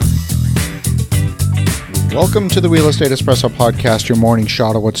Welcome to the Real Estate Espresso Podcast, your morning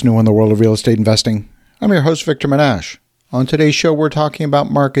shot of what's new in the world of real estate investing. I'm your host, Victor Menashe. On today's show, we're talking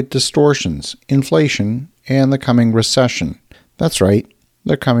about market distortions, inflation, and the coming recession. That's right,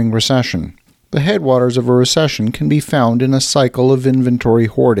 the coming recession. The headwaters of a recession can be found in a cycle of inventory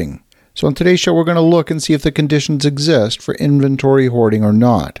hoarding. So on today's show, we're going to look and see if the conditions exist for inventory hoarding or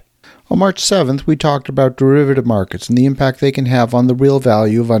not. On March 7th, we talked about derivative markets and the impact they can have on the real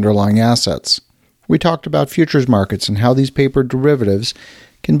value of underlying assets. We talked about futures markets and how these paper derivatives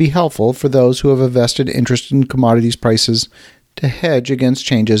can be helpful for those who have a vested interest in commodities prices to hedge against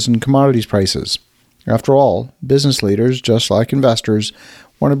changes in commodities prices. After all, business leaders, just like investors,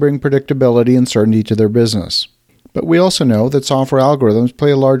 want to bring predictability and certainty to their business. But we also know that software algorithms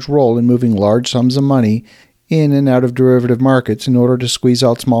play a large role in moving large sums of money in and out of derivative markets in order to squeeze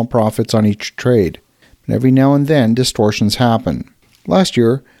out small profits on each trade. And every now and then, distortions happen. Last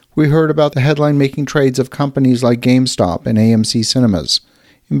year, we heard about the headline-making trades of companies like GameStop and AMC Cinemas.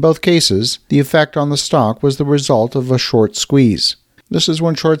 In both cases, the effect on the stock was the result of a short squeeze. This is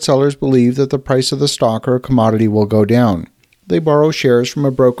when short sellers believe that the price of the stock or a commodity will go down. They borrow shares from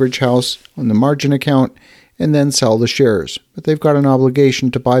a brokerage house on the margin account and then sell the shares, but they've got an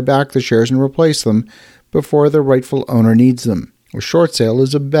obligation to buy back the shares and replace them before the rightful owner needs them. A short sale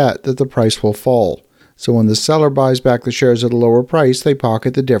is a bet that the price will fall. So when the seller buys back the shares at a lower price, they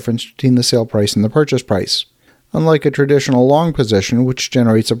pocket the difference between the sale price and the purchase price. Unlike a traditional long position, which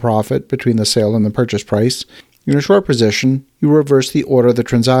generates a profit between the sale and the purchase price, in a short position, you reverse the order of the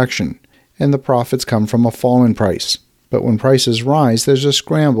transaction, and the profits come from a fall in price. But when prices rise, there's a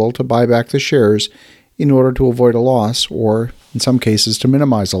scramble to buy back the shares in order to avoid a loss, or, in some cases, to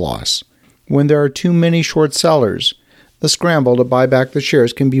minimize a loss. When there are too many short sellers, the scramble to buy back the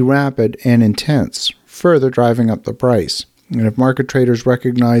shares can be rapid and intense, further driving up the price. And if market traders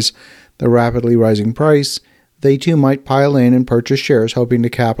recognize the rapidly rising price, they too might pile in and purchase shares hoping to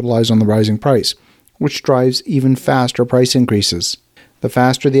capitalize on the rising price, which drives even faster price increases. The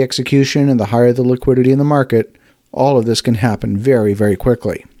faster the execution and the higher the liquidity in the market, all of this can happen very, very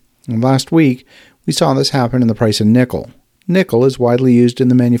quickly. And last week, we saw this happen in the price of nickel. Nickel is widely used in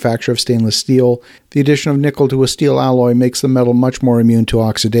the manufacture of stainless steel. The addition of nickel to a steel alloy makes the metal much more immune to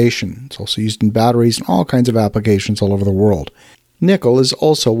oxidation. It's also used in batteries and all kinds of applications all over the world. Nickel is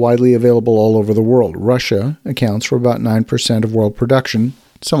also widely available all over the world. Russia accounts for about 9% of world production,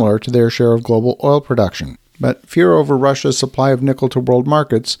 similar to their share of global oil production. But fear over Russia's supply of nickel to world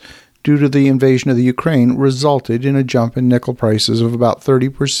markets due to the invasion of the Ukraine resulted in a jump in nickel prices of about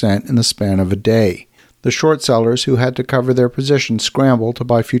 30% in the span of a day. The short sellers who had to cover their positions scrambled to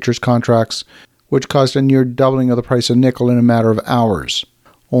buy futures contracts, which caused a near doubling of the price of nickel in a matter of hours.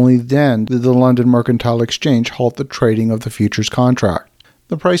 Only then did the London Mercantile Exchange halt the trading of the futures contract.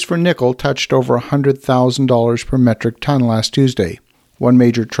 The price for nickel touched over $100,000 per metric ton last Tuesday. One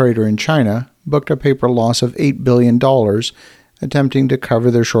major trader in China booked a paper loss of $8 billion attempting to cover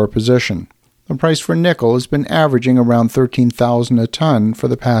their short position. The price for nickel has been averaging around $13,000 a ton for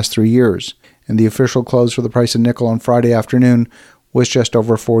the past 3 years. And the official close for the price of nickel on Friday afternoon was just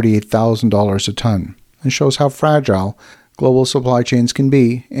over $48,000 a ton. It shows how fragile global supply chains can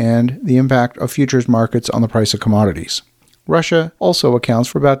be and the impact of futures markets on the price of commodities. Russia also accounts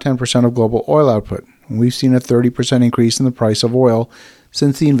for about 10% of global oil output. We've seen a 30% increase in the price of oil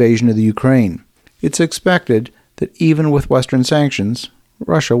since the invasion of the Ukraine. It's expected that even with Western sanctions,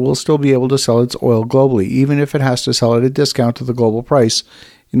 Russia will still be able to sell its oil globally, even if it has to sell at a discount to the global price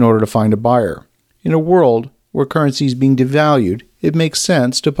in order to find a buyer. In a world where currency is being devalued, it makes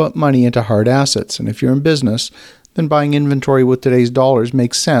sense to put money into hard assets, and if you're in business, then buying inventory with today's dollars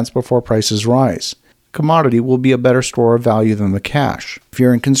makes sense before prices rise. Commodity will be a better store of value than the cash. If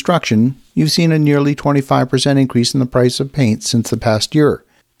you're in construction, you've seen a nearly 25% increase in the price of paint since the past year.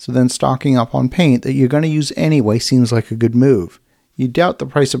 So then stocking up on paint that you're going to use anyway seems like a good move. You doubt the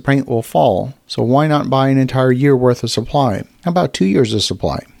price of paint will fall, so why not buy an entire year worth of supply? How about 2 years of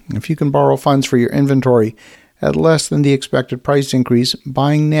supply? If you can borrow funds for your inventory at less than the expected price increase,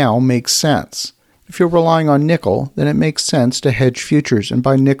 buying now makes sense. If you're relying on nickel, then it makes sense to hedge futures and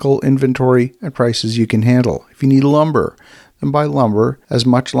buy nickel inventory at prices you can handle. If you need lumber, then buy as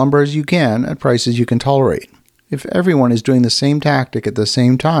much lumber as you can at prices you can tolerate. If everyone is doing the same tactic at the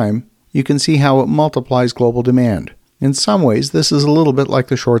same time, you can see how it multiplies global demand. In some ways, this is a little bit like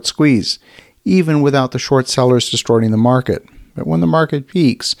the short squeeze, even without the short sellers distorting the market. But when the market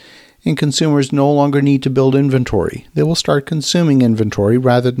peaks and consumers no longer need to build inventory, they will start consuming inventory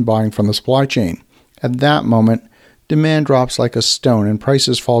rather than buying from the supply chain. At that moment, demand drops like a stone and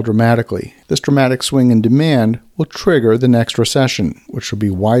prices fall dramatically. This dramatic swing in demand will trigger the next recession, which will be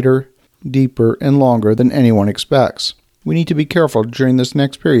wider, deeper, and longer than anyone expects. We need to be careful during this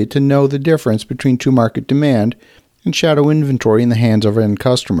next period to know the difference between true market demand and shadow inventory in the hands of end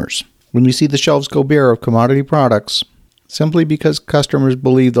customers. When you see the shelves go bare of commodity products, simply because customers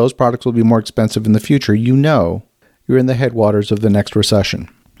believe those products will be more expensive in the future, you know you're in the headwaters of the next recession.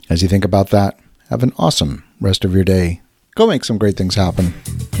 As you think about that, have an awesome rest of your day. Go make some great things happen.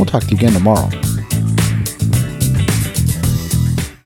 We'll talk to you again tomorrow.